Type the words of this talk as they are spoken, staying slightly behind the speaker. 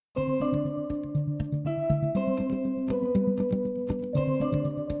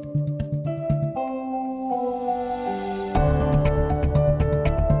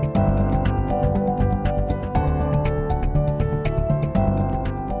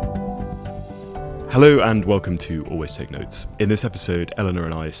Hello and welcome to Always Take Notes. In this episode, Eleanor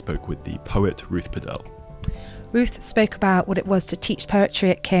and I spoke with the poet Ruth Bedell. Ruth spoke about what it was to teach poetry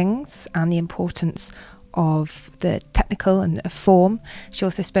at King's and the importance of the technical and form. She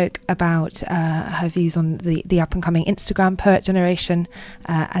also spoke about her views on the up-and-coming Instagram poet generation,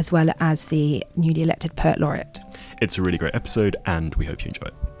 as well as the newly elected Poet Laureate. It's a really great episode and we hope you enjoy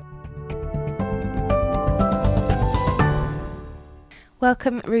it.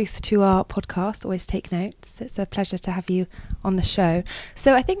 Welcome, Ruth, to our podcast, Always Take Notes. It's a pleasure to have you on the show.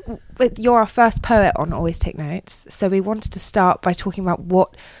 So I think you're our first poet on Always Take Notes. So we wanted to start by talking about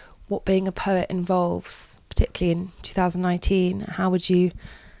what being a poet involves, particularly in 2019. How would you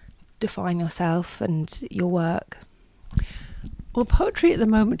define yourself and your work? Well, poetry at the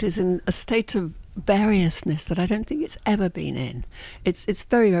moment is in a state of variousness that I don't think it's ever been in. It's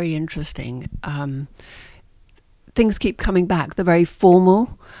very, very interesting. Things keep coming back, the very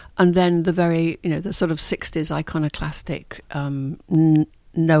formal, and then the very, the sort of 60s iconoclastic,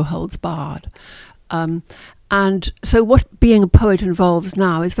 no holds barred. And so what being a poet involves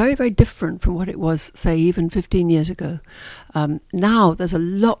now is very, very different from what it was, say, even 15 years ago. Now there's a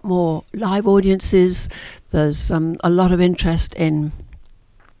lot more live audiences. There's a lot of interest in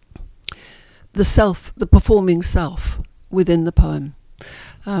the performing self within the poem.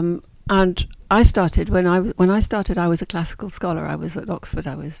 And I started when I started. I was a classical scholar. I was at Oxford.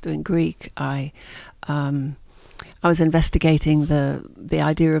 I was doing Greek. I was investigating the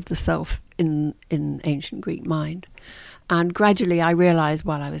idea of the self in ancient Greek mind, and gradually I realised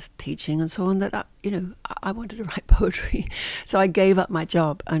while I was teaching and so on that I wanted to write poetry. So I gave up my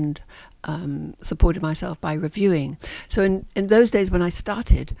job and supported myself by reviewing. So in those days when I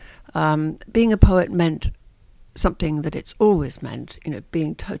started, being a poet meant something that it's always meant,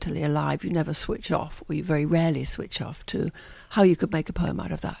 being totally alive. You never switch off, or you very rarely switch off, to how you could make a poem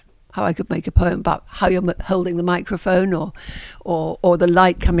out of that. How I could make a poem about how you're holding the microphone or the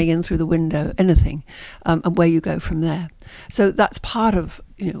light coming in through the window, anything, and where you go from there. So that's part of,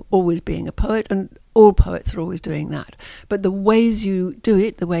 always being a poet, and all poets are always doing that. But the ways you do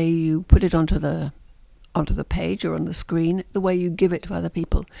it, the way you put it onto the page or on the screen, the way you give it to other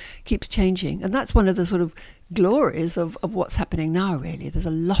people keeps changing. And that's one of the sort of glories of what's happening now, really. There's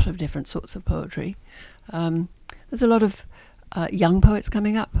a lot of different sorts of poetry. There's a lot of young poets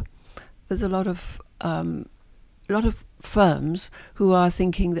coming up. There's a lot of firms who are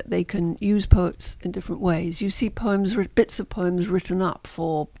thinking that they can use poets in different ways. You see bits of poems written up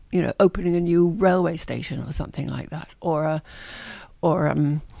for, opening a new railway station or something like that, or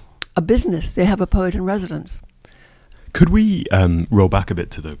a business. They have a poet in residence. Could we roll back a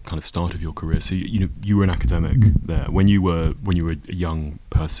bit to the kind of start of your career? So you were an academic there. When you were a young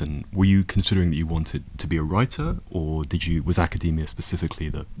person, were you considering that you wanted to be a writer, or was academia specifically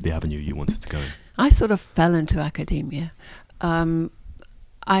the avenue you wanted to go in? I sort of fell into academia.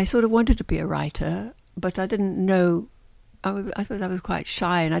 I sort of wanted to be a writer, but I didn't know. I suppose I was quite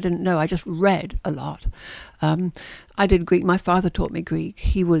shy and I didn't know. I just read a lot. I did Greek. My father taught me Greek.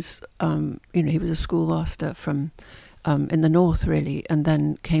 He was, he was a schoolmaster from in the north, really, and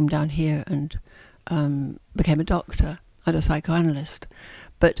then came down here and became a doctor and a psychoanalyst.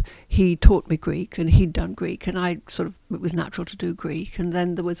 But he taught me Greek, and he'd done Greek, and it was natural to do Greek. And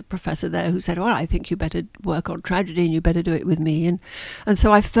then there was a professor there who said, well, I think you better work on tragedy and you better do it with me. And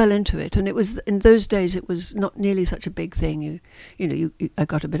so I fell into it. And it was, in those days, it was not nearly such a big thing. I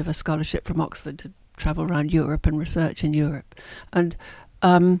got a bit of a scholarship from Oxford to travel around Europe and research in Europe. And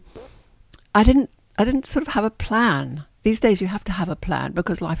I didn't sort of have a plan. These days you have to have a plan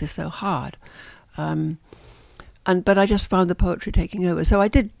because life is so hard. But I just found the poetry taking over. So I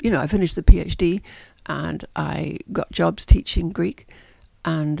did, I finished the PhD and I got jobs teaching Greek,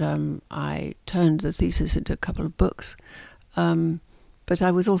 and I turned the thesis into a couple of books. But I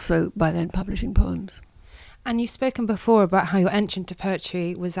was also by then publishing poems. And you've spoken before about how your entry into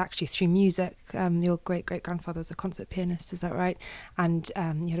poetry was actually through music. Your great-great-grandfather was a concert pianist, is that right? And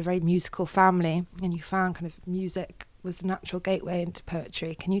you had a very musical family, and you found kind of music was the natural gateway into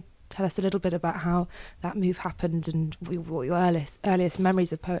poetry. Can you tell us a little bit about how that move happened and what your earliest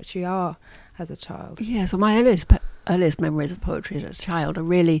memories of poetry are as a child? Yeah, so my earliest memories of poetry as a child are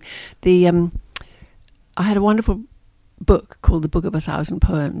really I had a wonderful book called The Book of 1,000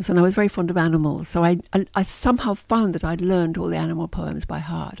 Poems, and I was very fond of animals, so I somehow found that I'd learned all the animal poems by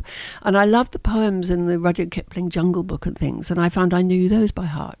heart, and I loved the poems in the Rudyard Kipling Jungle Book and things, and I found I knew those by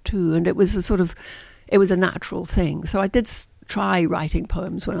heart too, and it was a natural thing. So I did try writing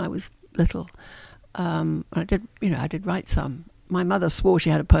poems when I was little. I did write some. My mother swore she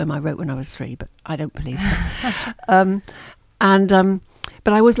had a poem I wrote when I was 3, but I don't believe her.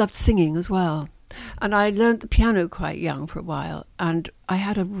 But I always loved singing as well. And I learned the piano quite young for a while, and I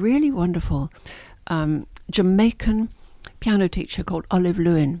had a really wonderful Jamaican piano teacher called Olive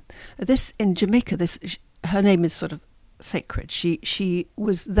Lewin. This in Jamaica, her name is sort of sacred. She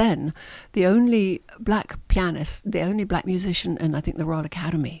was then the only black pianist, the only black musician in, I think, the Royal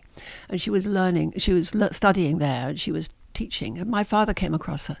Academy, and she was studying there, and she was teaching. And my father came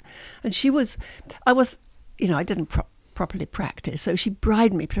across her, and I didn't properly practice, so she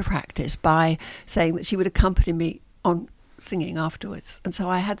bribed me to practice by saying that she would accompany me on singing afterwards. And so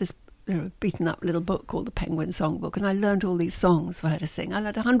I had this beaten up little book called the Penguin Songbook, and I learned all these songs for her to sing. I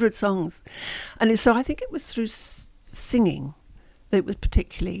learned 100 songs, and so I think it was through singing that it was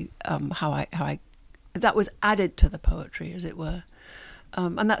particularly how I that was added to the poetry, as it were,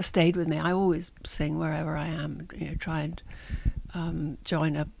 and that stayed with me. I always sing wherever I am, try and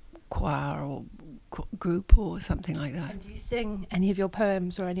join a choir or group or something like that. And do you sing any of your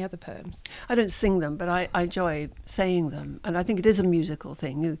poems or any other poems? I don't sing them, but I enjoy saying them, and I think it is a musical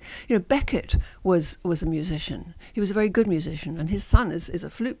thing. Beckett was a musician. He was a very good musician, and his son is a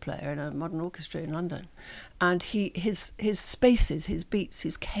flute player in a modern orchestra in London. And his spaces, his beats,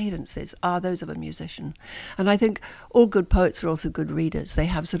 his cadences are those of a musician. And I think all good poets are also good readers. They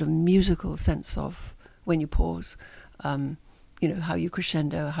have sort of musical sense of when you pause. How you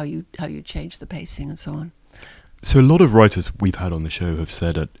crescendo, how you change the pacing, and so on. So a lot of writers we've had on the show have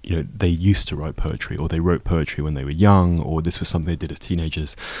said that they used to write poetry, or they wrote poetry when they were young, or this was something they did as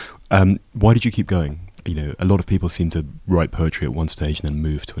teenagers. Why did you keep going? A lot of people seem to write poetry at one stage and then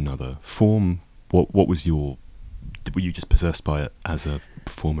move to another form. What was were you just possessed by it as a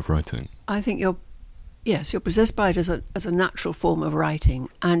form of writing? I think you're possessed by it as a natural form of writing,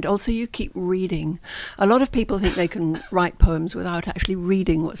 and also you keep reading. A lot of people think they can write poems without actually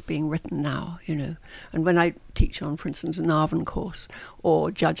reading what's being written now, And when I teach on, for instance, an Arvin course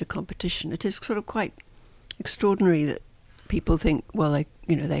or judge a competition, it is sort of quite extraordinary that people think, well,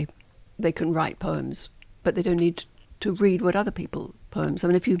 they can write poems, but they don't need to read what other people's poems. I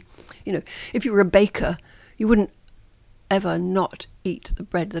mean, if you were a baker, you wouldn't ever not eat the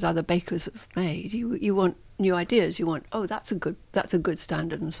bread that other bakers have made. You want new ideas. You want, that's a good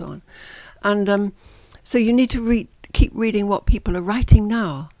standard, and so on. And so you need to keep reading what people are writing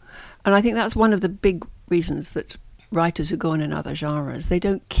now. And I think that's one of the big reasons that writers who go on in other genres, they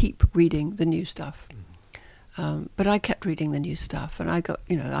don't keep reading the new stuff. But I kept reading the new stuff, and I got,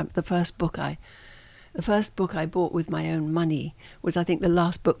 the first book I bought with my own money was, I think, the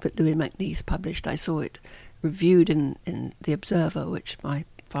last book that Louis MacNeice published. I saw it reviewed in The Observer, which my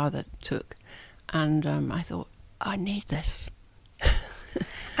father took, and I thought, I need this.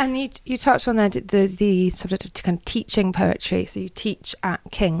 And you touched on the subject of kind of teaching poetry, so you teach at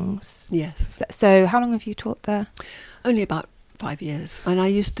King's. Yes. So how long have you taught there? Only about 5 years, and I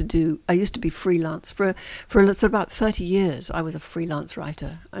used to be freelance for about 30 years. I was a freelance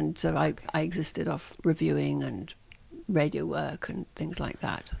writer, and so I existed off reviewing and radio work and things like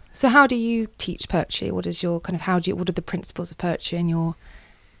that. So how do you teach poetry? What is your what are the principles of poetry in your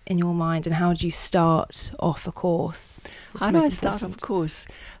mind, and how do you start off a course? How do I start off a course?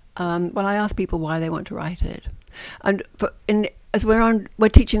 Well, I ask people why they want to write it, and as we're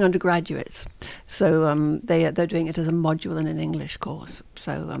teaching undergraduates, so they're doing it as a module in an English course.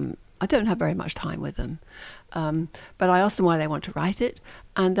 So I don't have very much time with them, but I ask them why they want to write it,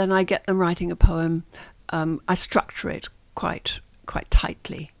 and then I get them writing a poem. I structure it quite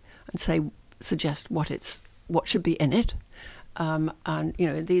tightly and suggest what should be in it, and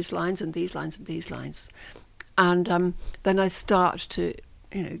these lines and these lines and these lines, and then I start to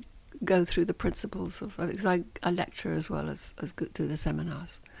go through the principles of, because I lecture as well as do the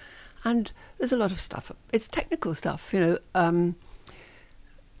seminars, and there's a lot of stuff. It's technical stuff, a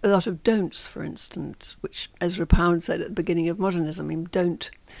lot of don'ts, for instance, which Ezra Pound said at the beginning of modernism. I mean, don't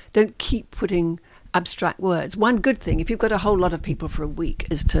keep putting abstract words. One good thing, if you've got a whole lot of people for a week,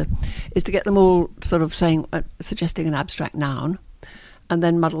 is to get them all sort of suggesting an abstract noun, and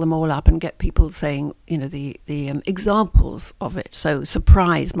then muddle them all up and get people saying, the examples of it. So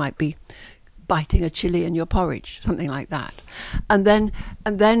surprise might be biting a chili in your porridge, something like that, and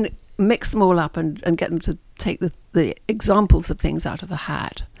then mix them all up and get them to take the examples of things out of the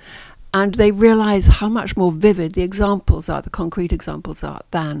hat. And they realise how much more vivid the examples are, the concrete examples are,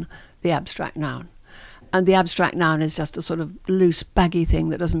 than the abstract noun. And the abstract noun is just a sort of loose, baggy thing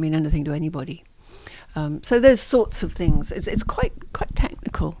that doesn't mean anything to anybody. So those sorts of things, it's quite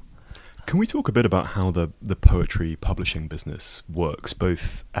technical. Can we talk a bit about how the poetry publishing business works,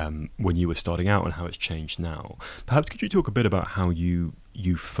 both when you were starting out and how it's changed now? Perhaps could you talk a bit about how you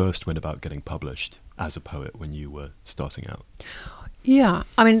first went about getting published as a poet when you were starting out? Yeah,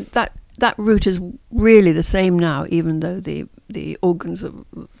 I mean, that route is really the same now, even though the organs of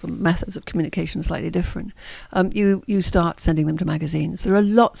the methods of communication are slightly different. You start sending them to magazines. There are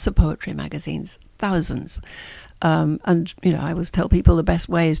lots of poetry magazines, thousands. And, you know, I always tell people the best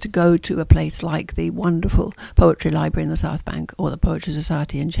way is to go to a place like the wonderful Poetry Library in the South Bank or the Poetry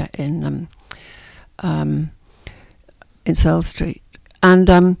Society in Searle Street.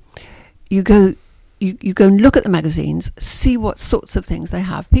 And you go and look at the magazines, see what sorts of things they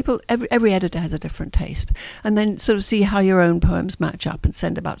have. Every editor has a different taste. And then sort of see how your own poems match up and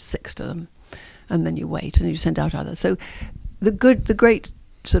send about 6 to them. And then you wait and you send out others. So the great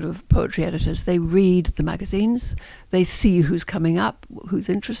sort of poetry editors, they read the magazines, they see who's coming up, who's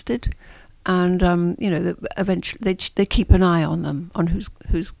interested, and you know, eventually they keep an eye on them, on who's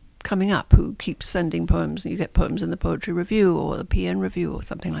coming up, who keeps sending poems. You get poems in the Poetry Review or the PN Review or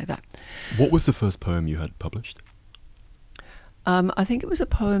something like that. What was the first poem you had published? I think it was a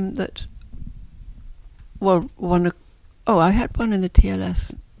poem that, I had one in the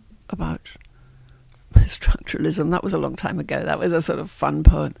TLS about structuralism. That was a long time ago. That was a sort of fun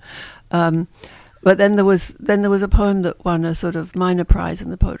poem. But then there was a poem that won a sort of minor prize in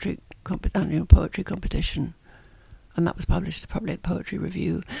the annual poetry competition, and that was published probably at Poetry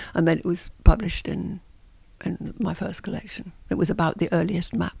Review, and then it was published in my first collection. It was about the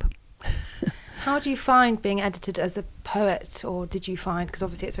earliest map. How do you find being edited as a poet, or did you find, because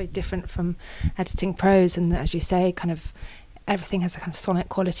obviously it's very different from editing prose, and as you say, kind of everything has a kind of sonic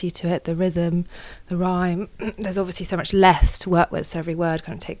quality to it, the rhythm, the rhyme. There's obviously so much less to work with, so every word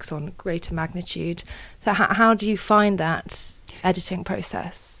kind of takes on greater magnitude. So how do you find that editing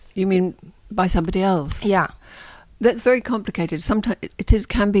process? You mean by somebody else? Yeah. That's very complicated. Sometimes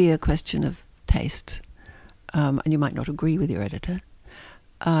can be a question of taste, and you might not agree with your editor.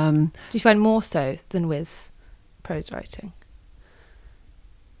 Do you find more so than with prose writing?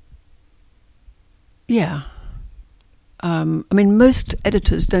 Yeah. I mean, most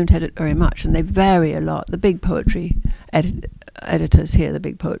editors don't edit very much, and they vary a lot. The big poetry editors here, the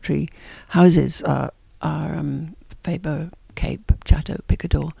big poetry houses are Faber, Cape, Chatto,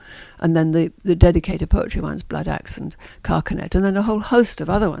 Picador, and then the dedicated poetry ones, Blood Axe and Carcanet, and then a whole host of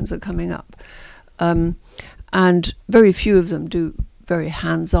other ones are coming up. And very few of them do very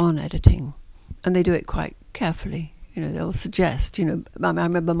hands-on editing, and they do it quite carefully. You know, they'll suggest, you know, I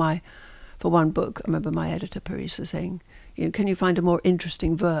remember for one book, I remember my editor, Parisa, saying, you know, can you find a more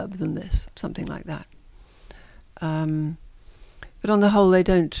interesting verb than this? Something like that. But on the whole, they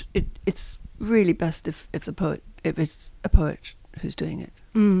don't. It's really best if it's a poet who's doing it.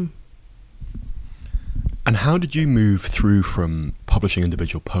 Mm. And how did you move through from publishing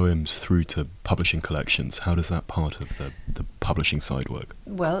individual poems through to publishing collections? How does that part of the publishing side work?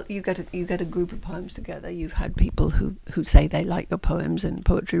 Well, you get a group of poems together. You've had people who say they like your poems in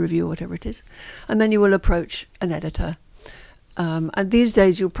Poetry Review or whatever it is, and then you will approach an editor. And these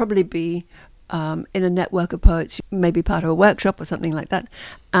days you'll probably be in a network of poets, maybe part of a workshop or something like that,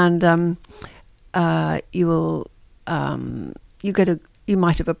 and you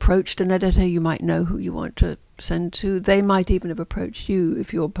might have approached an editor. You might know who you want to send to. They might even have approached you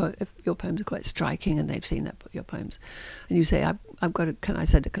if your poems are quite striking and they've seen your poems, and you say, can I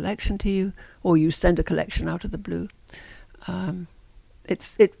send a collection to you? Or you send a collection out of the blue.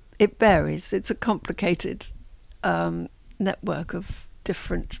 It varies. It's a complicated network of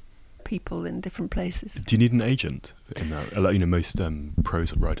different people in different places. Do you need an agent in that? You know, most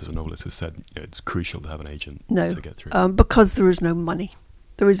prose writers or novelists have said, you know, it's crucial to have an agent to get through. Because there is no money.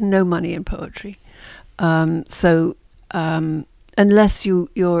 There is no money in poetry. So unless you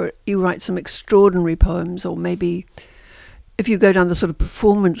write some extraordinary poems, or maybe if you go down the sort of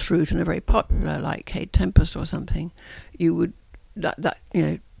performance route and are very popular, like Kate Tempest or something, you would that you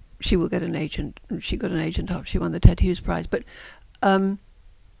know, she will get an agent. She got an agent after she won the Ted Hughes Prize, but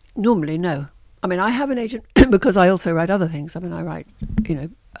normally no. I mean, I have an agent because I also write other things. I mean, I write, you know,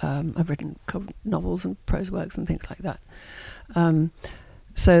 I've written novels and prose works and things like that.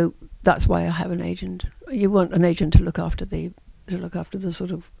 So that's why I have an agent. You want an agent to look after the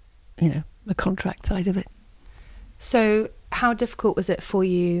sort of, you know, the contract side of it. So how difficult was it for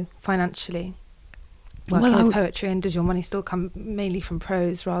you financially working with poetry, and does your money still come mainly from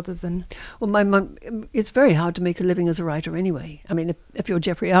prose rather than... Well, my mum, it's very hard to make a living as a writer anyway. I mean, if you're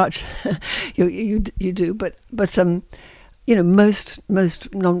Jeffrey Arch, you do, but you know, most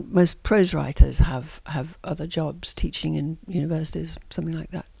prose writers have other jobs, teaching in universities, something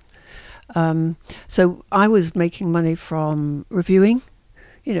like that. So I was making money from reviewing,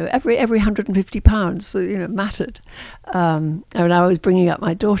 every £150, mattered. And I was bringing up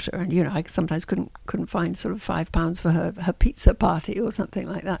my daughter, and I sometimes couldn't find sort of £5 for her pizza party or something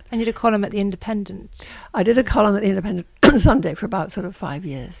like that. And you did a column at the Independent. I did a column at the Independent Sunday for about sort of 5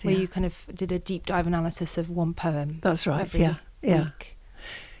 years. Where you kind of did a deep dive analysis of one poem. That's right. Every week.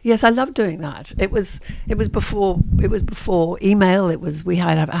 Yes, I loved doing that. It was before email. I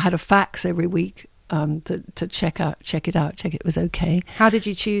had a fax every week. To check it was okay. How did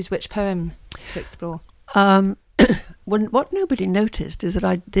you choose which poem to explore? What nobody noticed is that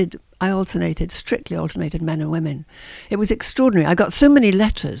I strictly alternated men and women. It was extraordinary. I got so many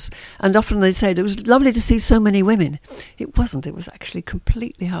letters, and often they said, it was lovely to see so many women. It wasn't. It was actually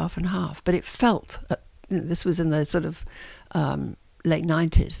completely half and half, but it felt, this was in the sort of late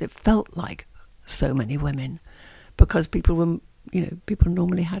 90s, it felt like so many women, because people were, people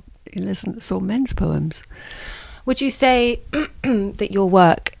normally saw men's poems. Would you say that your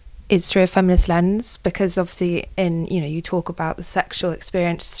work is through a feminist lens? Because obviously you talk about the sexual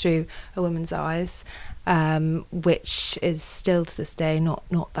experience through a woman's eyes, which is still to this day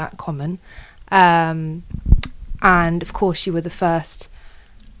not that common. And of course you were the first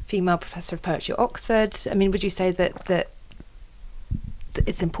female professor of poetry at Oxford. I mean, would you say that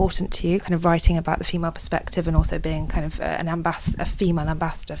it's important to you, kind of writing about the female perspective and also being kind of a female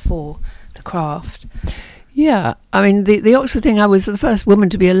ambassador for the craft? Yeah, I mean, the Oxford thing, I was the first woman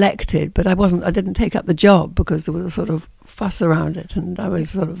to be elected, but I didn't take up the job because there was a sort of fuss around it, and I was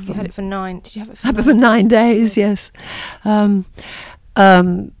sort of... You had it for 9, did you have it for 9? Have it for 9 days, yes. But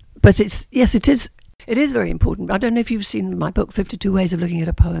it is very important. I don't know if you've seen my book, 52 Ways of Looking at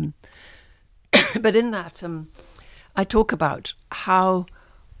a Poem, but in that... I talk about how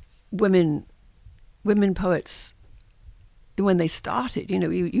women poets, when they started,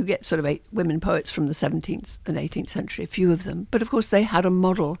 you get sort of 8 women poets from the 17th and 18th century, a few of them, but of course they had a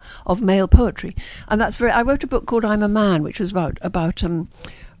model of male poetry, and I wrote a book called I'm a Man, which was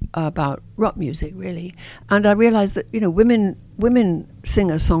about rock music, really, and I realised that women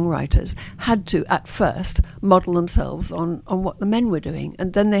singer-songwriters had to at first model themselves on what the men were doing,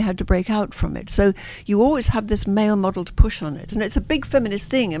 and then they had to break out from it. So you always have this male model to push on it, and it's a big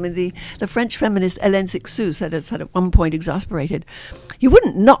feminist thing. I mean, the French feminist Hélène Cixous said at one point, exasperated, you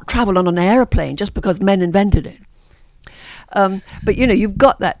wouldn't not travel on an aeroplane just because men invented it. But you've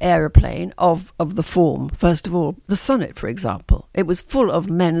got that aeroplane of the form. First of all, the sonnet, for example, it was full of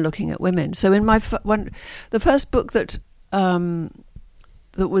men looking at women. So in the first book that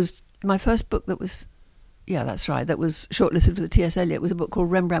was shortlisted for the T.S. Eliot was a book called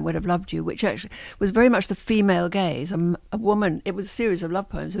Rembrandt Would Have Loved You, which actually was very much the female gaze. A woman. It was a series of love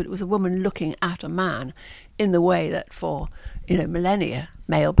poems, but it was a woman looking at a man in the way that for millennia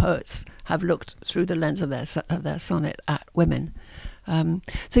male poets have looked through the lens of their sonnet at women.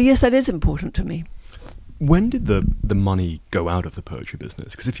 So yes, that is important to me. When did the money go out of the poetry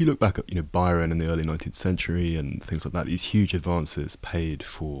business? Because if you look back at Byron in the early 19th century and things like that, these huge advances paid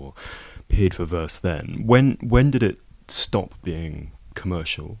for verse then. When did it stop being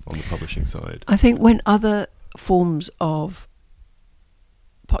commercial on the publishing side? I think when other forms of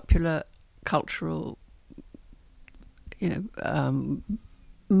popular cultural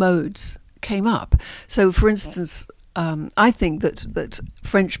modes came up. So, for instance, I think that most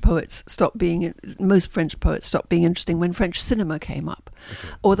French poets stopped being interesting when French cinema came up,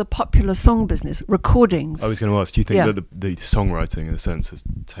 or the popular song business, recordings. I was going to ask, do you think that the songwriting, in a sense, has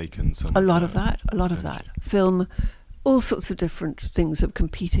taken some... A lot of that. Film, all sorts of different things of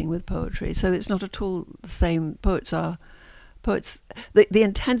competing with poetry. So it's not at all the same. Poets, the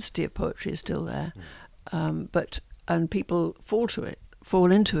intensity of poetry is still there, and people fall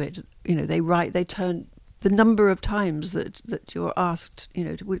into it. They write, they turn... The number of times that you're asked,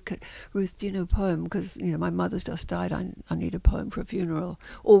 Ruth, do you know a poem? Because, my mother's just died, I need a poem for a funeral,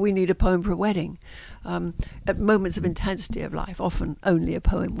 or we need a poem for a wedding. At moments of intensity of life, often only a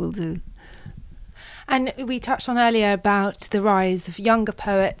poem will do. And we touched on earlier about the rise of younger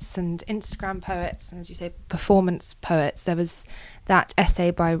poets and Instagram poets, and as you say, performance poets. There was that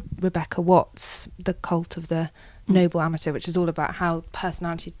essay by Rebecca Watts, The Cult of the Noble Amateur, which is all about how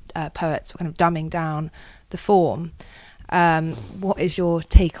personality poets were kind of dumbing down the form. What is your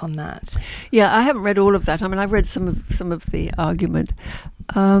take on that? Yeah, I haven't read all of that. I mean, I've read some of the argument.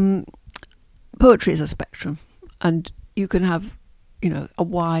 Poetry is a spectrum, and you can have, a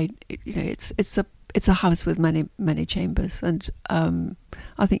wide. It's a house with many chambers, and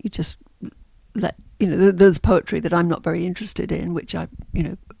I think you just let there's poetry that I'm not very interested in, which I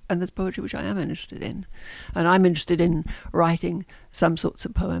and there's poetry which I am interested in, and I'm interested in writing some sorts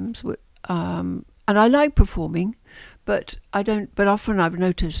of poems, and I like performing, but I don't. But often I've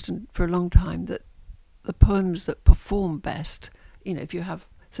noticed for a long time that the poems that perform best, if you have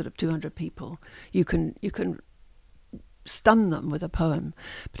sort of 200 people, you can stun them with a poem,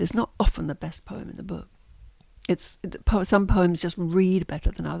 but it's not often the best poem in the book. Some poems just read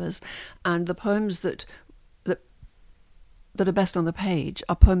better than others, and the poems that are best on the page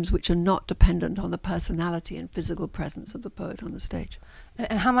are poems which are not dependent on the personality and physical presence of the poet on the stage.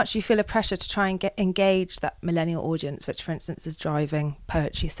 And how much do you feel a pressure to try and engage that millennial audience, which, for instance, is driving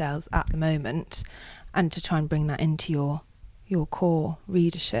poetry sales at the moment, and to try and bring that into your core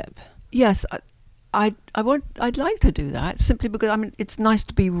readership? Yes, I'd like to do that, simply because it's nice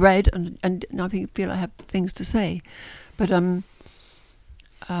to be read, and I feel I have things to say, but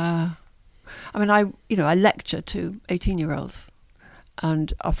I lecture to 18-year-olds,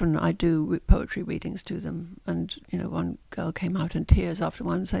 and often I do poetry readings to them. And one girl came out in tears after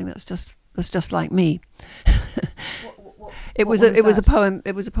one, saying that's just like me. It was a poem.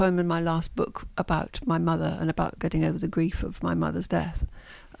 It was a poem in my last book about my mother and about getting over the grief of my mother's death.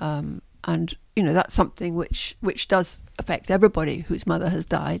 And that's something which does affect everybody whose mother has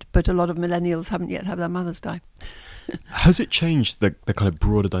died, but a lot of millennials haven't yet had their mothers die. Has it changed the kind of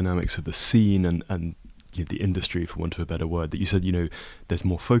broader dynamics of the scene and the industry, for want of a better word? That you said, there's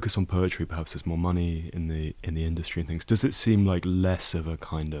more focus on poetry, perhaps there's more money in the industry and things. Does it seem like less of a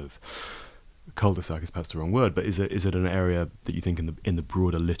kind of cul-de-sac is perhaps the wrong word, but is it an area that you think in the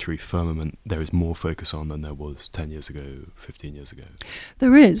broader literary firmament there is more focus on than there was 10 years ago, 15 years ago?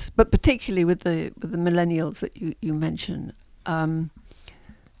 There is, but particularly with the millennials that you mention.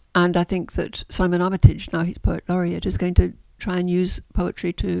 And I think that Simon Armitage, now he's Poet Laureate, is going to try and use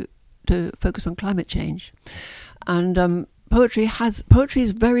poetry to focus on climate change. And poetry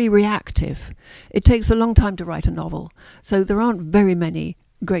is very reactive. It takes a long time to write a novel, so there aren't very many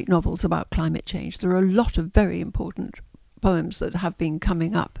great novels about climate change. There are a lot of very important poems that have been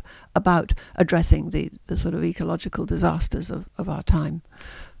coming up about addressing the sort of ecological disasters of our time.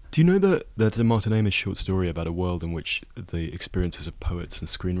 Do you know that there's a Martin Amis short story about a world in which the experiences of poets and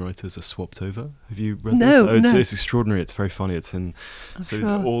screenwriters are swapped over? Have you read this? No. It's extraordinary. It's very funny. Sure.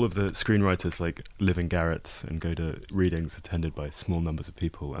 All of the screenwriters live in garrets and go to readings attended by small numbers of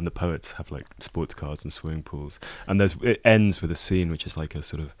people, and the poets have sports cars and swimming pools. And it ends with a scene which is like a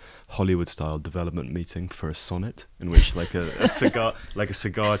sort of Hollywood-style development meeting for a sonnet, in which a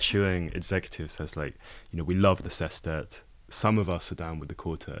cigar chewing executive says we love the sestet. Some of us are down with the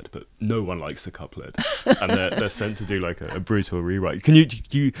quartet, but no one likes the couplet, and they're sent to do a brutal rewrite.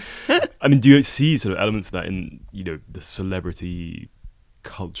 Do you see sort of elements of that in the celebrity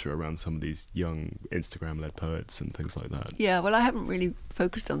culture around some of these young Instagram-led poets and things like that? Yeah, well, I haven't really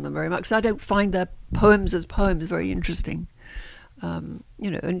focused on them very much, because I don't find their poems as poems very interesting. And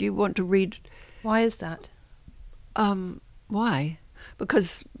you want to read. Why is that? Why?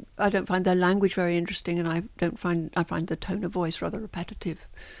 Because I don't find their language very interesting, and I find the tone of voice rather repetitive.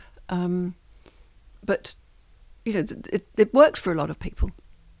 But it works for a lot of people.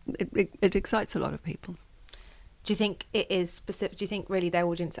 It excites a lot of people. Do you think it is specific? Do you think really their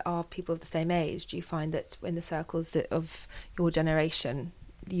audience are people of the same age? Do you find that in the circles of your generation,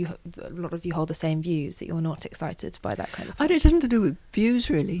 a lot of you hold the same views, that you're not excited by that kind of thing? It hasn't to do with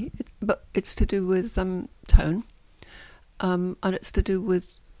views really, but it's to do with tone. And it's to do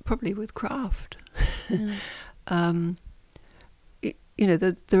probably with craft. Mm.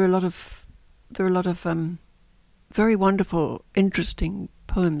 There are a lot of very wonderful, interesting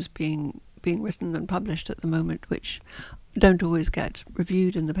poems being written and published at the moment, which don't always get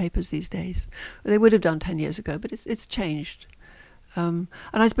reviewed in the papers these days. They would have done 10 years ago, but it's changed. And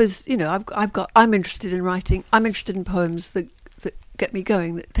I suppose I'm interested in writing. I'm interested in poems that get me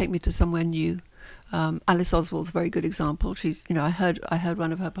going, that take me to somewhere new. Alice Oswald's a very good example. She's, I heard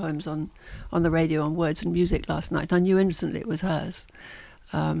one of her poems on the radio on Words and Music last night. I knew instantly it was hers.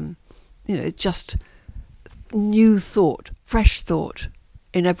 Just new thought, fresh thought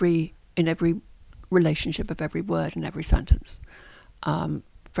in every relationship of every word and every sentence.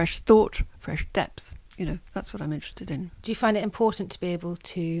 Fresh thought, fresh depth. That's what I'm interested in. Do you find it important to be able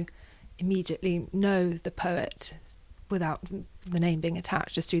to immediately know the poet without the name being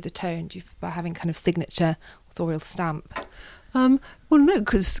attached, just through the tone, by having kind of signature authorial stamp? Well, no,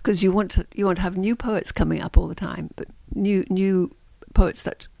 because you want to have new poets coming up all the time, but new poets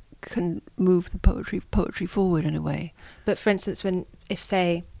that can move the poetry forward in a way. But for instance, if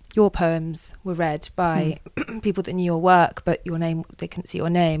say your poems were read by people that knew your work, but they couldn't see your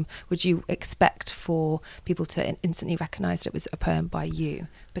name, would you expect for people to instantly recognise that it was a poem by you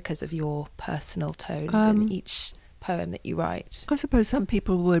because of your personal tone in each poem that you write? I suppose some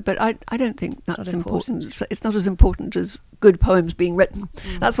people would, but I don't think that's not important. It's not as important as good poems being written.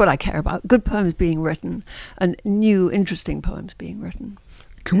 That's what I care about, good poems being written and new, interesting poems being written.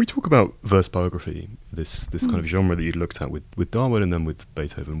 Can we talk about verse biography, this kind of genre that you looked at with Darwin and then with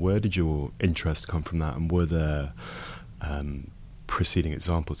Beethoven? Where did your interest come from that, and were there preceding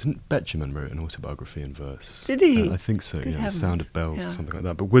examples? Didn't Benjamin wrote an autobiography in verse? Did he? I think so, Good The heavens. Sound of Bells Yeah. or something like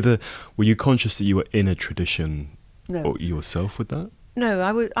that. But were you conscious that you were in a tradition or yourself with that?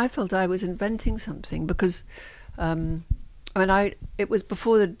 No, I felt I was inventing something because it was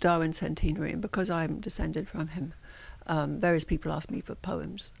before the Darwin centenary, and because I'm descended from him, various people asked me for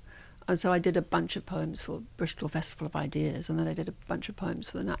poems. And so I did a bunch of poems for Bristol Festival of Ideas, and then I did a bunch of poems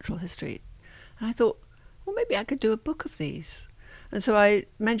for the Natural History. And I thought, well, maybe I could do a book of these. And so I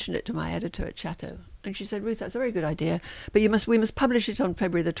mentioned it to my editor at Chatto, and she said, Ruth, that's a very good idea, but we must publish it on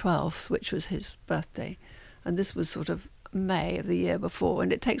February the 12th, which was his birthday. And this was sort of May of the year before,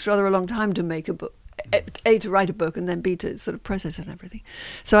 and it takes rather a long time to make a book, A, to write a book, and then B, to sort of process it and everything.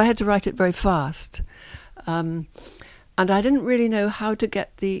 So I had to write it very fast. And I didn't really know how to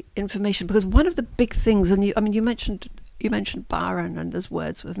get the information, because one of the big things, and you mentioned Byron and there's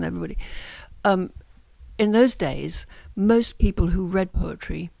Wordsworth and everybody. In those days, most people who read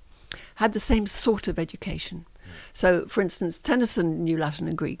poetry had the same sort of education. So, for instance, Tennyson knew Latin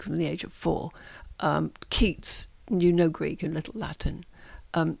and Greek from the age of 4. Keats knew no Greek and little Latin.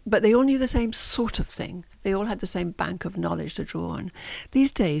 But they all knew the same sort of thing. They all had the same bank of knowledge to draw on.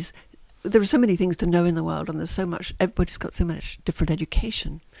 These days, there are so many things to know in the world, and there's so much, everybody's got so much different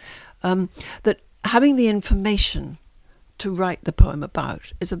education, that having the information to write the poem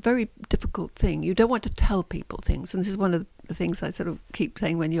about is a very difficult thing. You don't want to tell people things, and this is one of the things I sort of keep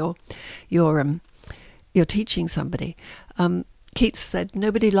saying when you're teaching somebody. Keats said,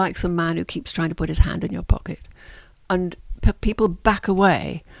 nobody likes a man who keeps trying to put his hand in your pocket. And people back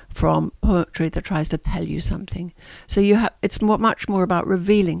away from poetry that tries to tell you something. So it's much more about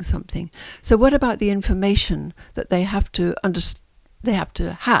revealing something. So what about the information that they have to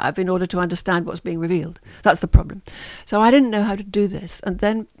have in order to understand what's being revealed? That's the problem. So I didn't know how to do this. And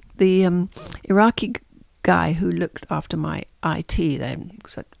then the Iraqi guy who looked after my IT then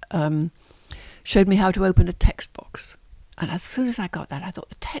showed me how to open a text box. And as soon as I got that, I thought,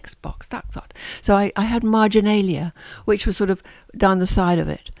 the text box, that's odd. So I had marginalia, which was sort of down the side of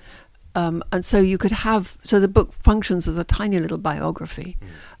it. And so the book functions as a tiny little biography.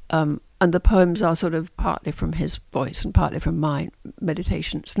 And the poems are sort of partly from his voice and partly from my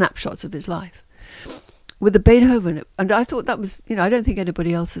meditation, snapshots of his life. With the Beethoven, and I thought that was, I don't think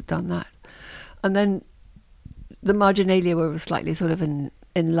anybody else has done that. And then the marginalia were slightly sort of in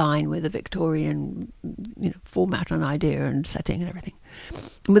line with the Victorian, format and idea and setting and everything.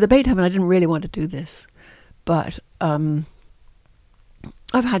 And with the Beethoven, I didn't really want to do this, but I've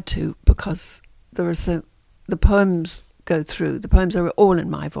had to, because the poems go through. The poems are all in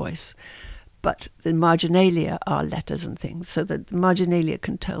my voice, but the marginalia are letters and things, so that the marginalia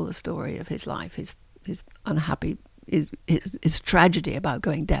can tell the story of his life, his unhappy, his tragedy about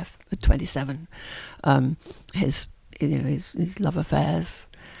going deaf at 27, his love affairs,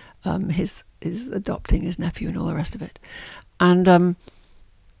 his adopting his nephew and all the rest of it. And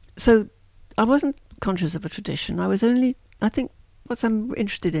so I wasn't conscious of a tradition. I think what I'm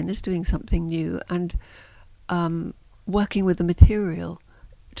interested in is doing something new and working with the material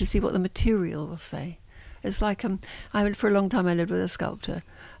to see what the material will say. It's like for a long time I lived with a sculptor,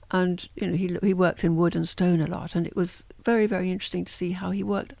 and he worked in wood and stone a lot, and it was very, very interesting to see how he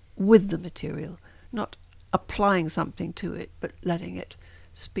worked with the material, not applying something to it, but letting it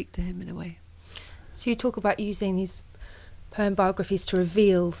speak to him in a way. So you talk about using these poem biographies to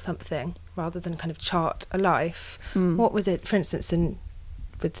reveal something rather than kind of chart a life. What was it, for instance,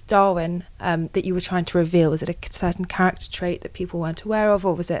 with Darwin, that you were trying to reveal? Was it a certain character trait that people weren't aware of,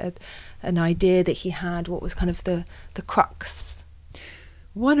 or was it an idea that he had? What was kind of the crux?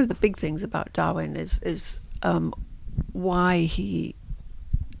 One of the big things about Darwin is why he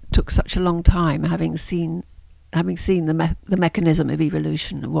took such a long time, having seen the mechanism of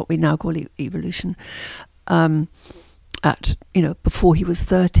evolution, what we now call evolution, before he was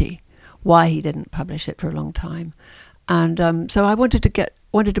 30. Why he didn't publish it for a long time, and so I wanted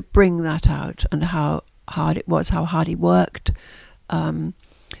to bring that out, and how hard it was, how hard he worked.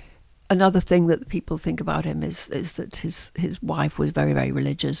 Another thing that people think about him is that his wife was very, very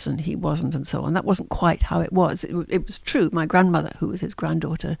religious and he wasn't, and so on. That wasn't quite how it was. It was true. My grandmother, who was his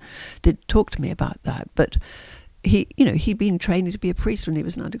granddaughter, did talk to me about that. But he'd been training to be a priest when he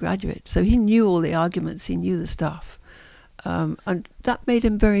was an undergraduate, so he knew all the arguments. He knew the stuff, and that made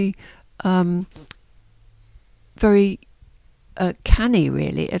him very very canny,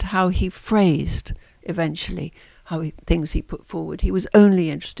 really, at how he phrased eventually things he put forward. He was only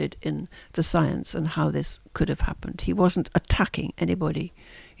interested in the science and how this could have happened. He wasn't attacking anybody.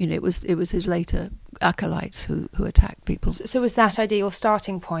 It was his later acolytes who attacked people. So was that idea your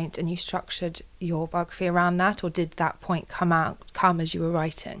starting point, and you structured your biography around that, or did that point come as you were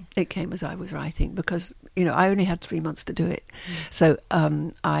writing? It came as I was writing, because I only had 3 months to do it. So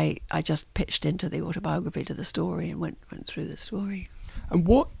I just pitched into the autobiography, to the story, and went through the story. And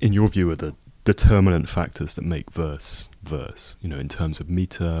what, in your view, are the determinant factors that make verse, in terms of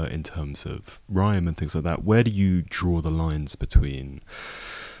meter, in terms of rhyme and things like that? Where do you draw the lines between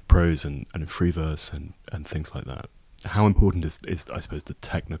prose and free verse and things like that? How important is, I suppose, the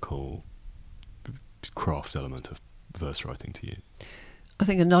technical craft element of verse writing to you? I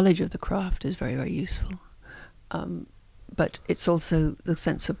think a knowledge of the craft is very, very useful. But it's also the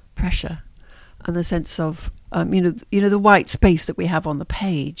sense of pressure, and the sense of the white space that we have on the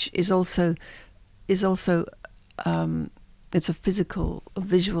page is also it's a physical, a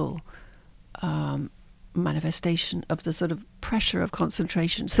visual manifestation of the sort of pressure of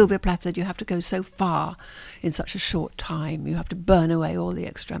concentration. Sylvia Plath said you have to go so far in such a short time. You have to burn away all the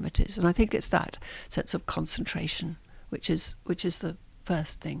extremities, and I think it's that sense of concentration which is the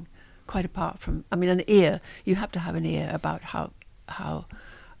first thing. Quite apart from, an ear. You have to have an ear about how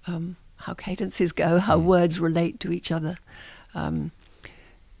cadences go, how words relate to each other.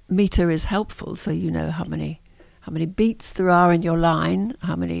 Meter is helpful, so you know how many beats there are in your line,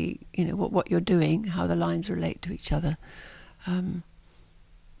 how many, what you're doing, how the lines relate to each other.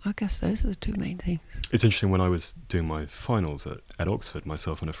 I guess those are the two main things. It's interesting, when I was doing my finals at Oxford,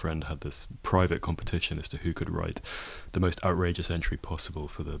 myself and a friend had this private competition as to who could write the most outrageous entry possible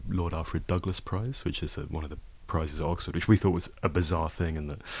for the Lord Alfred Douglas Prize, which is one of the prizes at Oxford, which we thought was a bizarre thing,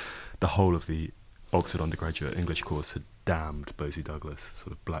 and that the whole of the Oxford undergraduate English course had damned Bosie Douglas,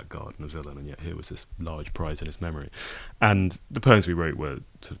 sort of blackguard and a villain, and yet here was this large prize in his memory. And the poems we wrote were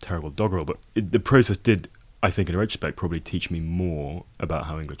sort of terrible doggerel, but the process did, I think, in retrospect, probably teach me more about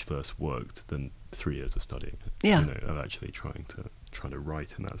how English verse worked than 3 years of studying it. Yeah. Of actually trying to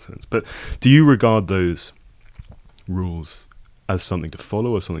write in that sense. But do you regard those rules as something to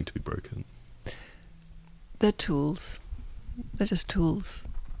follow or something to be broken? They're tools. They're just tools.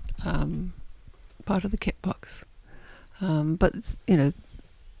 Part of the kit box. But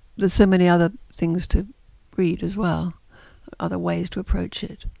there's so many other things to read as well, other ways to approach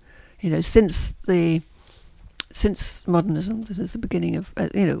it. Since modernism, since the beginning of,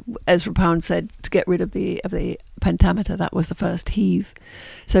 Ezra Pound said to get rid of the pentameter, that was the first heave.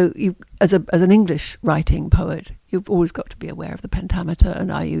 So you, as an English writing poet, you've always got to be aware of the pentameter,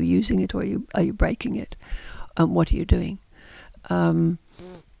 and are you using it, or are you breaking it? What are you doing?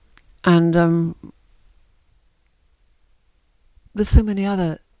 There's so many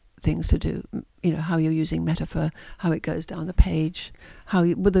other things to do. How you're using metaphor, how it goes down the page,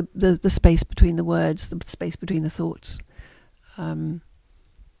 with the space between the words, the space between the thoughts. How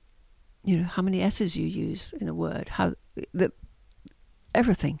many S's you use in a word,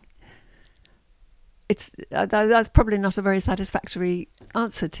 everything. It's that's probably not a very satisfactory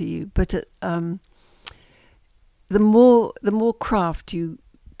answer to you, but the more craft you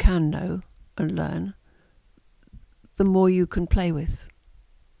can know and learn, the more you can play with.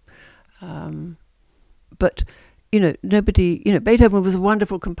 But nobody. Beethoven was a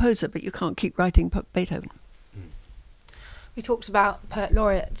wonderful composer, but you can't keep writing Beethoven. We talked about Poet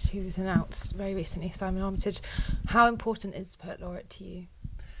Laureate, who was announced very recently, Simon Armitage. How important is Poet Laureate to you?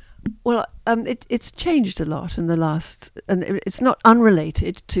 Well, it's changed a lot in the last, and it's not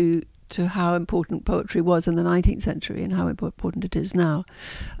unrelated to how important poetry was in the 19th century and how important it is now.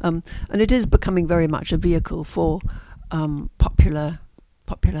 And it is becoming very much a vehicle for popular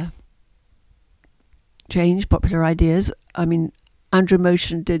change, popular ideas. Andrew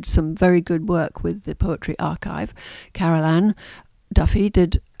Motion did some very good work with the Poetry Archive. Carol Ann Duffy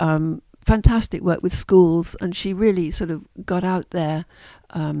did fantastic work with schools, and she really sort of got out there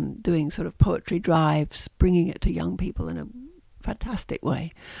doing sort of poetry drives, bringing it to young people in a fantastic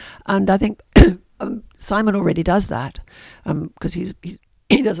way. And I think Simon already does that, because he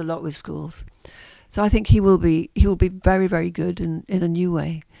does a lot with schools. So I think he will be very, very good in a new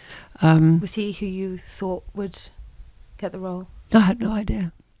way. Was he who you thought would get the role? I had no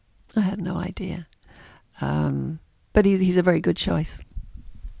idea. But he's a very good choice.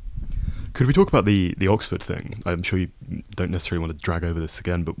 Could we talk about the Oxford thing? I'm sure you don't necessarily want to drag over this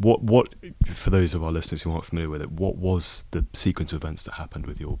again, but what for those of our listeners who aren't familiar with it, what was the sequence of events that happened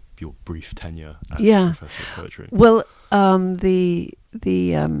with your brief tenure as Professor of Poetry? Well,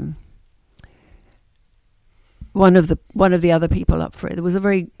 one of the other people up for it, there was a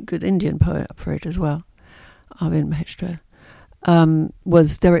very good Indian poet up for it as well, Arvind Maheshwar,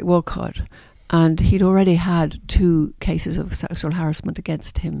 was Derek Walcott. And he'd already had 2 cases of sexual harassment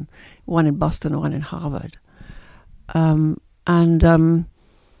against him, one in Boston and one in Harvard. A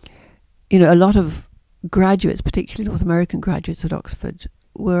lot of graduates, particularly North American graduates at Oxford,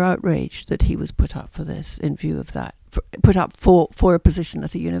 were outraged that he was put up for this in view of that, put up for a position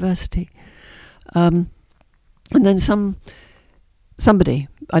at a university. And then somebody,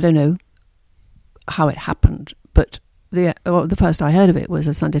 I don't know how it happened, but the first I heard of it was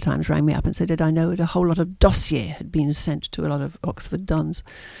a Sunday Times rang me up and said, did I know that a whole lot of dossier had been sent to a lot of Oxford dons.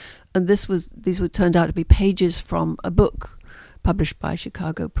 And these turned out to be pages from a book published by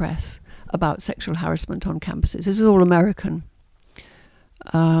Chicago Press about sexual harassment on campuses. This is all American.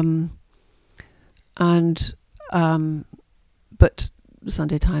 But the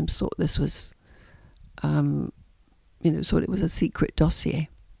Sunday Times thought this was, thought it was a secret dossier.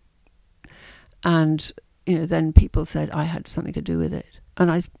 And, then people said I had something to do with it. And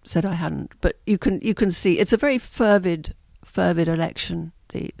I said I hadn't. But you can see it's a very fervid election,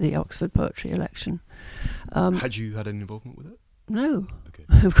 the Oxford Poetry election. Had you had any involvement with it? No. Okay.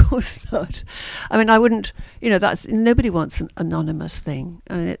 Of course not. I mean, I wouldn't, nobody wants an anonymous thing.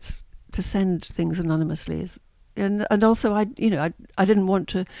 I mean, it's to send things anonymously is, and also I didn't want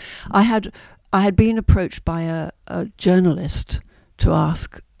to, I had been approached by a journalist to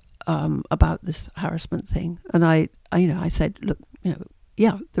ask about this harassment thing. And I said, look,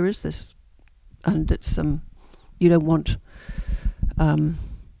 yeah, there is this, and it's, you don't want, I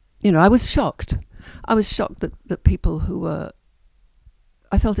was shocked. I was shocked that people who were,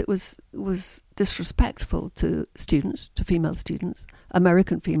 I felt it was disrespectful to students, to female students,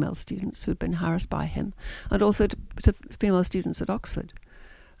 American female students who'd been harassed by him, and also to female students at Oxford.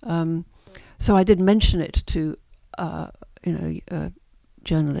 So I did mention it to, a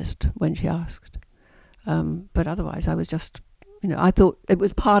journalist when she asked. But otherwise I was just, I thought it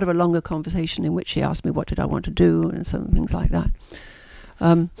was part of a longer conversation in which she asked me what did I want to do and some things like that.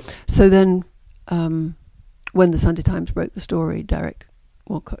 So then when the Sunday Times broke the story, Derek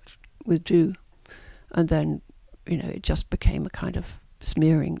Walcott withdrew, and then it just became a kind of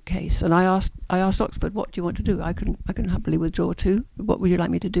smearing case. And I asked Oxford, what do you want to do? I can happily withdraw too. What would you like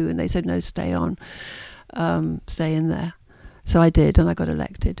me to do? And they said, no, stay on, stay in there. So I did, and I got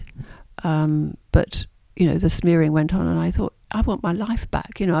elected. But the smearing went on, and I thought, I want my life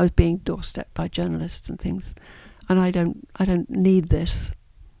back. I was being doorstepped by journalists and things, and I don't need this.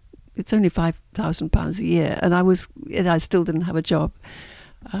 It's only £5,000 a year, and I still didn't have a job.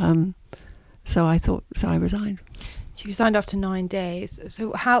 So I resigned. You resigned after 9 days.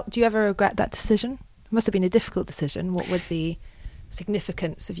 So how do you ever regret that decision? It must have been a difficult decision. What was the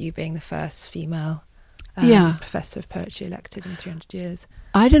significance of you being the first female professor of poetry elected in 300 years?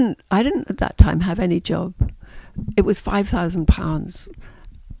 I didn't at that time have any job. It was £5,000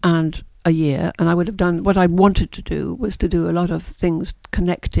 and a year, and I would have done what I wanted to do was to do a lot of things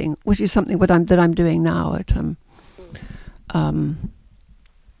connecting, which is something that I'm doing now at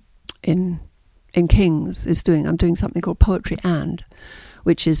in King's I'm doing something called Poetry And,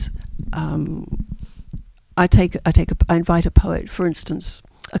 which is I invite a poet, for instance,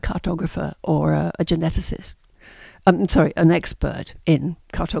 a cartographer or a geneticist. An expert in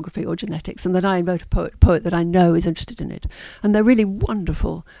cartography or genetics, and then I invite a poet that I know is interested in it, and they're really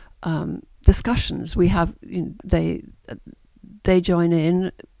wonderful discussions. We have they join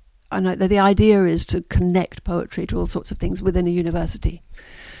in, and the idea is to connect poetry to all sorts of things within a university,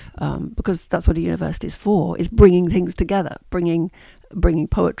 because that's what a university is for: is bringing things together, bringing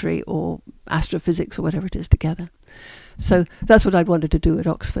poetry or astrophysics or whatever it is together. So that's what I'd wanted to do at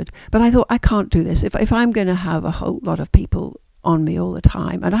Oxford. But I thought, I can't do this. If I'm going to have a whole lot of people on me all the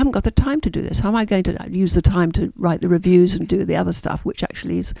time, and I haven't got the time to do this, how am I going to use the time to write the reviews and do the other stuff, which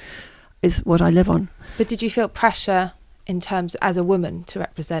actually is what I live on? But did you feel pressure in terms, as a woman, to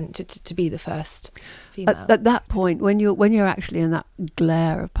represent, to be the first female? At that point, when you're actually in that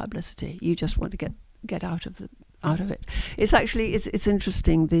glare of publicity, you just want to get out of it. It's actually it's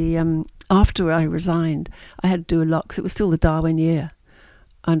interesting. The after I resigned, I had to do a lot, because it was still the Darwin year,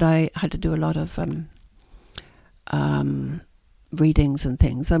 and I had to do a lot of readings and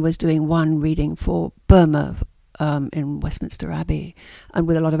things. I was doing one reading for Burma in Westminster Abbey, and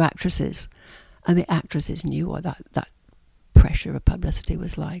with a lot of actresses, and the actresses knew what that pressure of publicity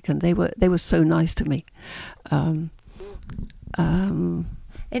was like, and they were so nice to me. Was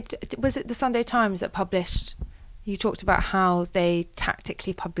it the Sunday Times that published? You talked about how they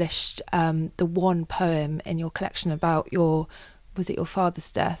tactically published the one poem in your collection about was it your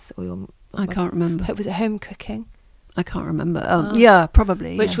father's death or I can't remember. Was it Home Cooking? I can't remember. Yeah,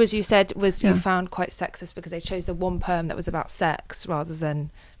 probably. Which yeah. was, you said, was Yeah. you found quite sexist because they chose the one poem that was about sex rather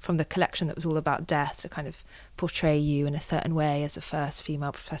than from the collection that was all about death to kind of portray you in a certain way as the first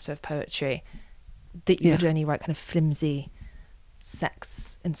female professor of poetry. That you Yeah. would only write kind of flimsy,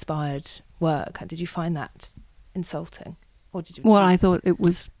 sex-inspired work. Did you find that insulting, or did you? Well, I thought it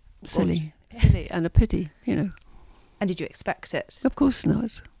was silly and a pity, you know. And did you expect it? Of course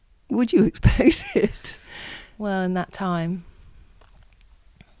not. Would you expect it Well, in that time.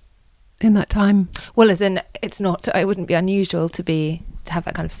 in that time? Well, as in, it's not. It wouldn't be unusual to have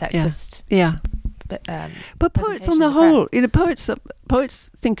that kind of sexist. Yeah. But poets, presentation on the in the whole, press.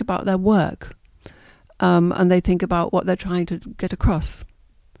 poets think about their work, and they think about what they're trying to get across.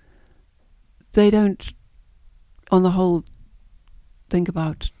 They don't, on the whole, think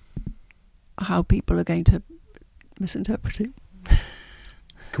about how people are going to misinterpret it.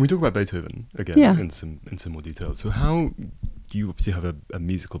 Can we talk about Beethoven again Yeah. in some more detail? So how, you obviously have a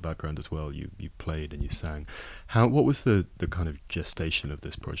musical background as well. You played and you sang. What was the kind of gestation of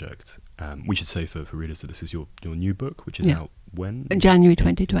this project? We should say for readers that this is your new book, which is Yeah. out when? In January In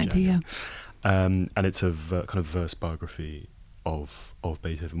 2020, January. yeah. And it's a kind of verse biography of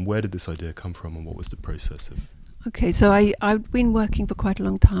Beethoven. Where did this idea come from, and what was the process of? Okay, so I've been working for quite a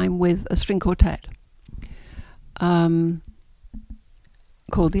long time with a string quartet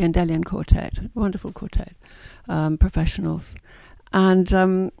called the Endellian Quartet, wonderful quartet, professionals. And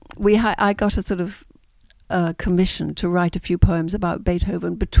I got a sort of commission to write a few poems about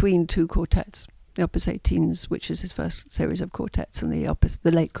Beethoven between two quartets, the Opus 18s, which is his first series of quartets, and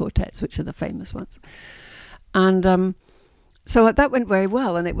the late quartets, which are the famous ones. And so that went very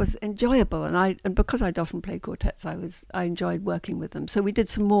well, and it was enjoyable. And because I'd often played quartets, I enjoyed working with them. So we did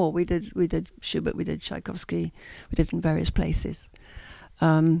some more. We did Schubert, we did Tchaikovsky, we did in various places.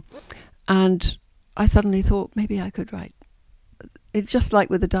 And I suddenly thought maybe I could write. It's just like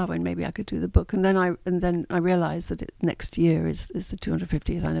with the Darwin, maybe I could do the book. And then I realised that next year is the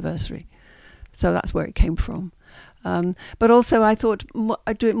 250th anniversary. So that's where it came from. But also I thought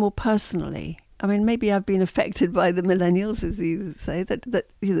I'd do it more personally. I mean, maybe I've been affected by the millennials, as you say, that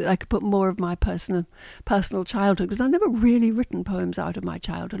I could put more of my personal childhood, because I've never really written poems out of my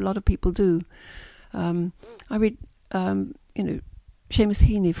childhood. A lot of people do. I read, Seamus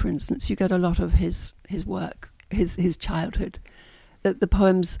Heaney, for instance. You get a lot of his work, his childhood. The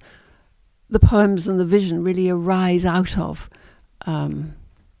poems and the vision really arise out of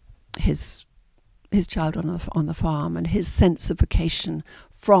his childhood on the farm, and his sense of vocation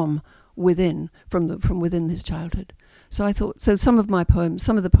from within his childhood. So I thought, some of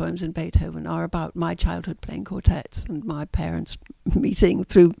the poems in Beethoven are about my childhood playing quartets and my parents meeting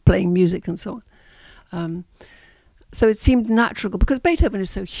through playing music and so on. So it seemed natural, because Beethoven is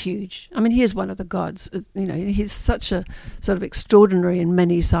so huge. I mean, he is one of the gods. He's such a sort of extraordinary and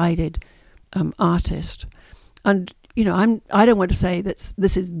many-sided artist. And I don't want to say that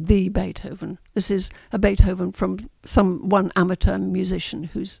this is the Beethoven. This is a Beethoven from one amateur musician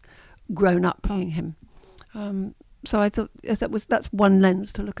who's grown up playing him. So I thought that's one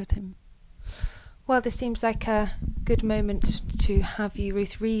lens to look at him. Well, this seems like a good moment to have you,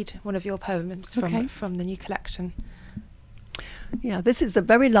 Ruth, read one of your poems from the new collection. Yeah, this is the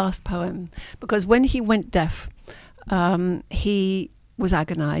very last poem, because when he went deaf, he was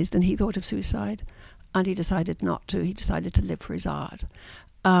agonised and he thought of suicide, and he decided not to. He decided to live for his art.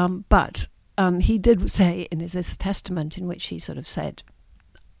 But he did say in his testament, in which he sort of said,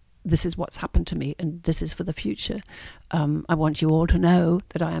 "This is what's happened to me, and this is for the future. I want you all to know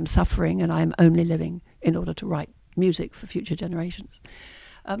that I am suffering, and I am only living in order to write music for future generations.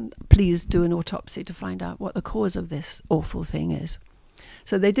 Please do an autopsy to find out what the cause of this awful thing is."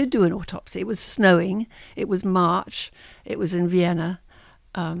 So they did do an autopsy. It was snowing. It was March. It was in Vienna.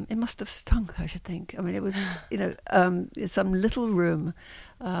 It must have stunk, I should think. I mean, it was, some little room.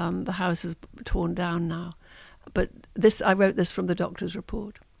 The house is torn down now. But I wrote this from the doctor's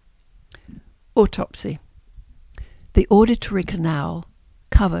report. Autopsy. The auditory canal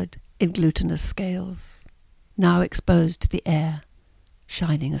covered in glutinous scales, now exposed to the air,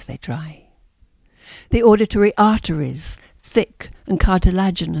 shining as they dry. The auditory arteries, thick and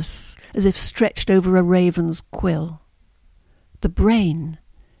cartilaginous, as if stretched over a raven's quill. The brain,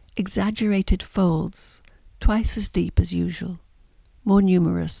 exaggerated folds, twice as deep as usual, more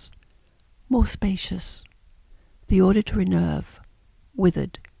numerous, more spacious. The auditory nerve,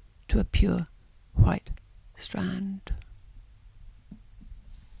 withered to a pure white strand.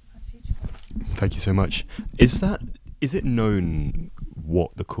 That's beautiful. Thank you so much. Is it known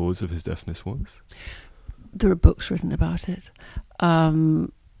what the cause of his deafness was? There are books written about it.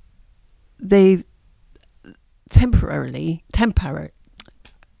 they temporary,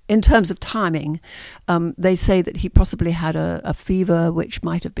 in terms of timing, they say that he possibly had a fever which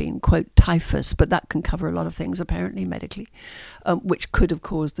might have been, quote, typhus, but that can cover a lot of things, apparently, medically, which could have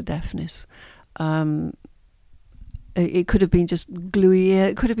caused the deafness. It could have been just gluey ear.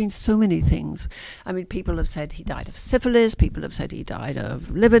 It could have been so many things. I mean, people have said he died of syphilis. People have said he died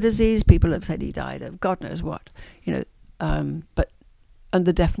of liver disease. People have said he died of God knows what. And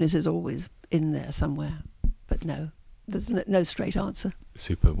the deafness is always in there somewhere. But no, there's no straight answer.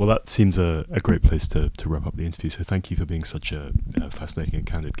 Super. Well, that seems a great place to wrap up the interview. So thank you for being such a fascinating and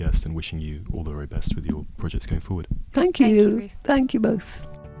candid guest, and wishing you all the very best with your projects going forward. Thank you. Thank you both.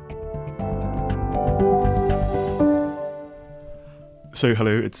 So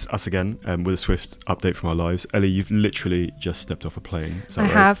hello, it's us again with a swift update from our lives. Ellie, you've literally just stepped off a plane. Is that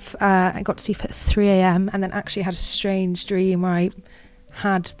right? Have. I got to sleep at 3 a.m. and then actually had a strange dream where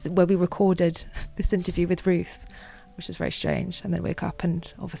we recorded this interview with Ruth, which is very strange, and then woke up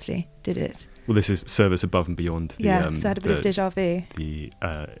and obviously did it. Well, this is service above and beyond the, so I had a bit of deja vu. The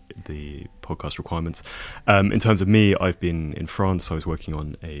podcast requirements. In terms of me, I've been in France. I was working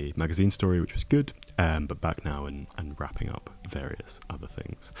on a magazine story, which was good, but back now and wrapping up various other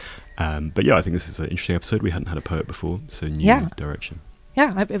things. But yeah, I think this is an interesting episode. We hadn't had a poet before, so new direction.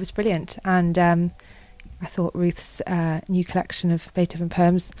 Yeah, it was brilliant. And I thought Ruth's new collection of Beethoven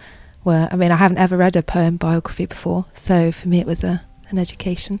poems I haven't ever read a poem biography before, so for me it was an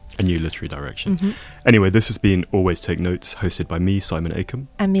education. A new literary direction. Mm-hmm. Anyway, this has been Always Take Notes, hosted by me, Simon Acomb.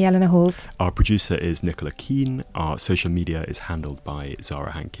 And me, Eleanor Halls. Our producer is Nicola Keane. Our social media is handled by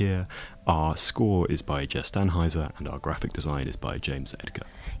Zara Hankier. Our score is by Jess Danheiser, and our graphic design is by James Edgar.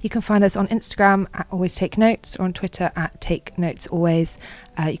 You can find us on Instagram at Always Take Notes, or on Twitter at Take Notes Always.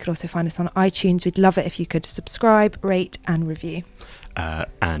 You could also find us on iTunes. We'd love it if you could subscribe, rate and review.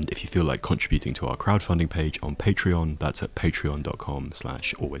 And if you feel like contributing to our crowdfunding page on Patreon, that's at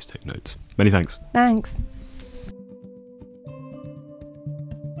patreon.com/always take notes. Many thanks. Thanks.